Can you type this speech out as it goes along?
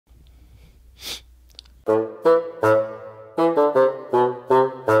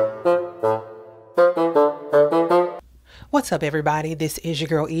What's up, everybody? This is your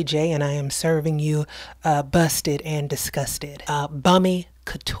girl EJ, and I am serving you Busted and Disgusted. Bummy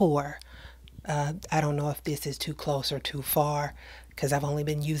Couture. I don't know if this is too close or too far because I've only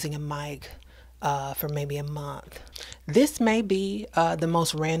been using a mic for maybe a month. This may be the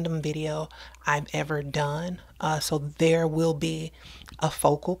most random video I've ever done. So there will be a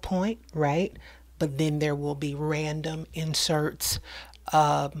focal point, right? But then there will be random inserts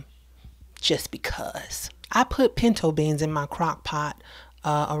just because. I put pinto beans in my crock pot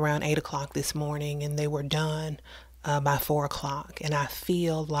around 8 o'clock this morning, and they were done by 4 o'clock. And I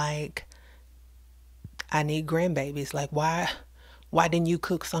feel like I need grandbabies. Like, why didn't you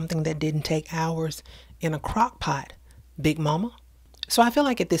cook something that didn't take hours in a crock pot, Big Mama? So I feel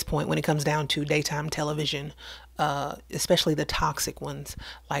like at this point, when it comes down to daytime television, especially the toxic ones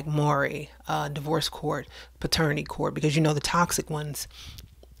like Maury, Divorce Court, Paternity Court, because you know the toxic ones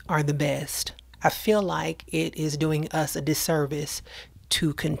are the best. I feel like it is doing us a disservice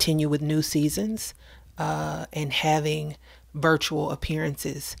to continue with new seasons and having virtual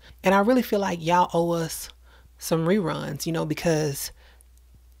appearances. And I really feel like y'all owe us some reruns, you know, because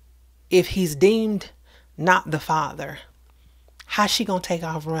if he's deemed not the father, how's she gonna take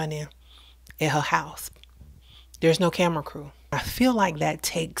off running at her house? There's no camera crew. I feel like that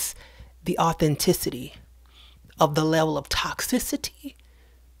takes the authenticity of the level of toxicity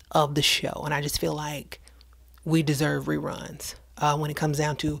of the show. And I just feel like we deserve reruns when it comes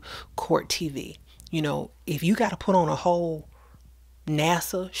down to court TV. You know, if you got to put on a whole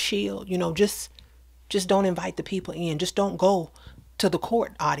NASA shield, you know, just don't invite the people in. Just don't go to the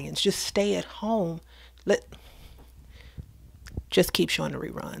court audience. Just stay at home. Just keep showing the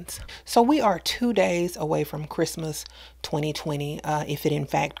reruns. So we are 2 days away from Christmas 2020, if it in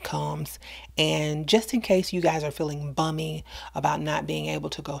fact comes. And just in case you guys are feeling bummy about not being able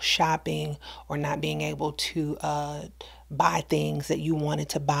to go shopping or not being able to buy things that you wanted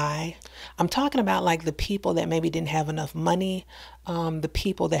to buy, I'm talking about like the people that maybe didn't have enough money, the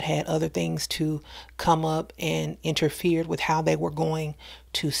people that had other things to come up and interfered with how they were going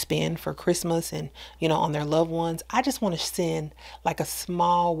to spend for Christmas and, you know, on their loved ones. I just want to send like a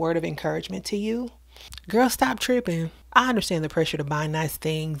small word of encouragement to you. Girl, stop tripping. I understand the pressure to buy nice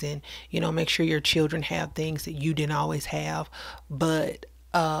things and, you know, make sure your children have things that you didn't always have. But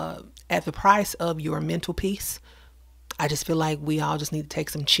at the price of your mental peace, I just feel like we all just need to take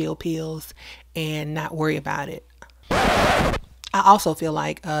some chill pills and not worry about it. I also feel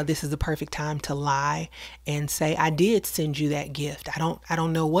like this is the perfect time to lie and say, I did send you that gift. I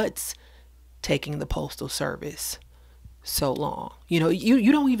don't know what's taking the postal service so long. You know,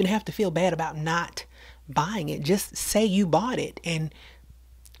 you don't even have to feel bad about not buying it. Just say you bought it and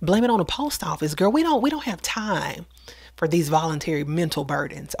blame it on the post office. Girl, we don't have time for these voluntary mental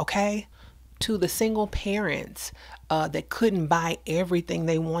burdens, okay? To the single parents that couldn't buy everything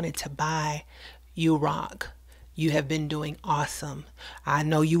they wanted to buy, you rock. You have been doing awesome. I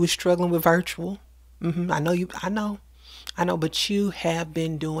know you were struggling with virtual. I know, but you have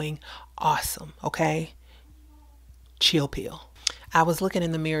been doing awesome, okay? Chill pill. I was looking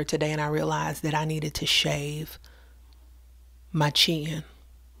in the mirror today and I realized that I needed to shave my chin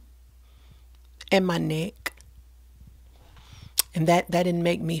and my neck. And that didn't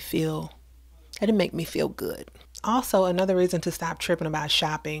make me feel good. Also, another reason to stop tripping about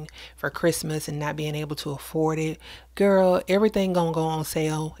shopping for Christmas and not being able to afford it. Girl, everything gonna go on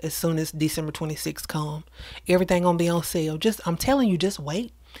sale as soon as December 26th come. Everything gonna be on sale. I'm telling you, just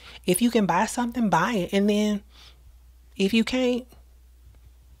wait. If you can buy something, buy it. And then if you can't,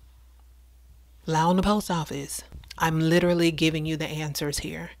 lie on the post office. I'm literally giving you the answers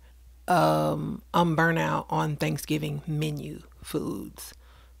here. I'm burnt out on Thanksgiving menu foods.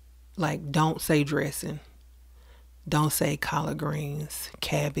 Like, don't say dressing. Don't say collard greens,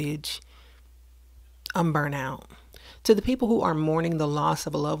 cabbage. I'm burnt out. To the people who are mourning the loss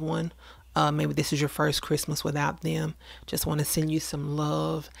of a loved one, maybe this is your first Christmas without them, just want to send you some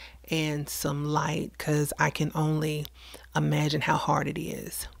love and some light because I can only imagine how hard it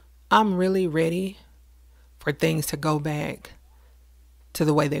is. I'm really ready for things to go back to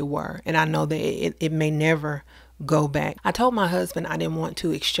the way they were. And I know that it may never go back. I told my husband I didn't want to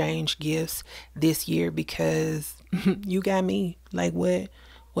exchange gifts this year because you got me. Like, what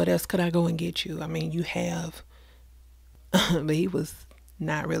else could I go and get you? I mean, you have. But he was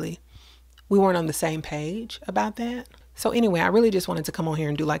not really. We weren't on the same page about that. So anyway, I really just wanted to come on here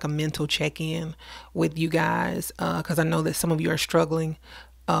and do like a mental check-in with you guys because I know that some of you are struggling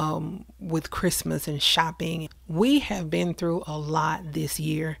with Christmas and shopping. We have been through a lot this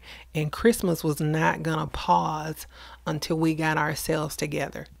year, and Christmas was not gonna pause until we got ourselves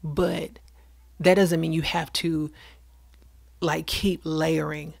together. But that doesn't mean you have to like keep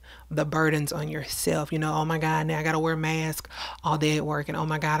layering the burdens on yourself. You know, oh my God, now I gotta wear a mask all day at work, and oh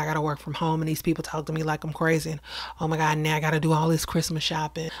my God, I gotta work from home, and these people talk to me like I'm crazy. And oh my God, now I gotta do all this Christmas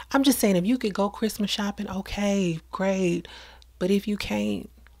shopping. I'm just saying, if you could go Christmas shopping, okay, great. But if you can't,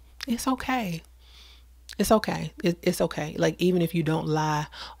 it's okay. It's okay. It's okay. Like, even if you don't lie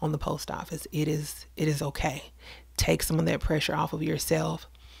on the post office, it is okay. Take some of that pressure off of yourself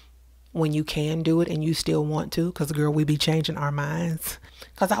when you can do it and you still want to, because girl, we be changing our minds.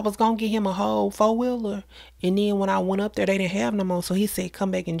 Because I was gonna get him a whole four-wheeler, and then when I went up there they didn't have no more, so he said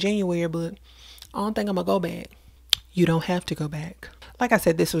come back in January. But I don't think I'm gonna go back. You don't have to go back. Like I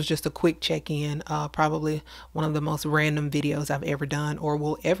said, this was just a quick check-in, probably one of the most random videos I've ever done or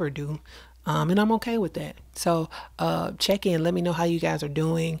will ever do. And I'm okay with that. So check in, let me know how you guys are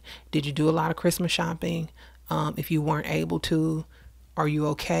doing. Did you do a lot of Christmas shopping? If you weren't able to, are you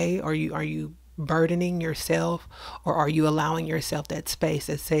okay? Are you burdening yourself, or are you allowing yourself that space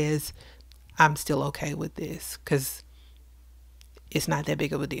that says, I'm still okay with this? Because it's not that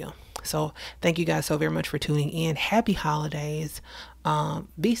big of a deal. So thank you guys so very much for tuning in. Happy holidays.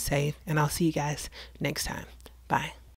 Be safe, and I'll see you guys next time. Bye.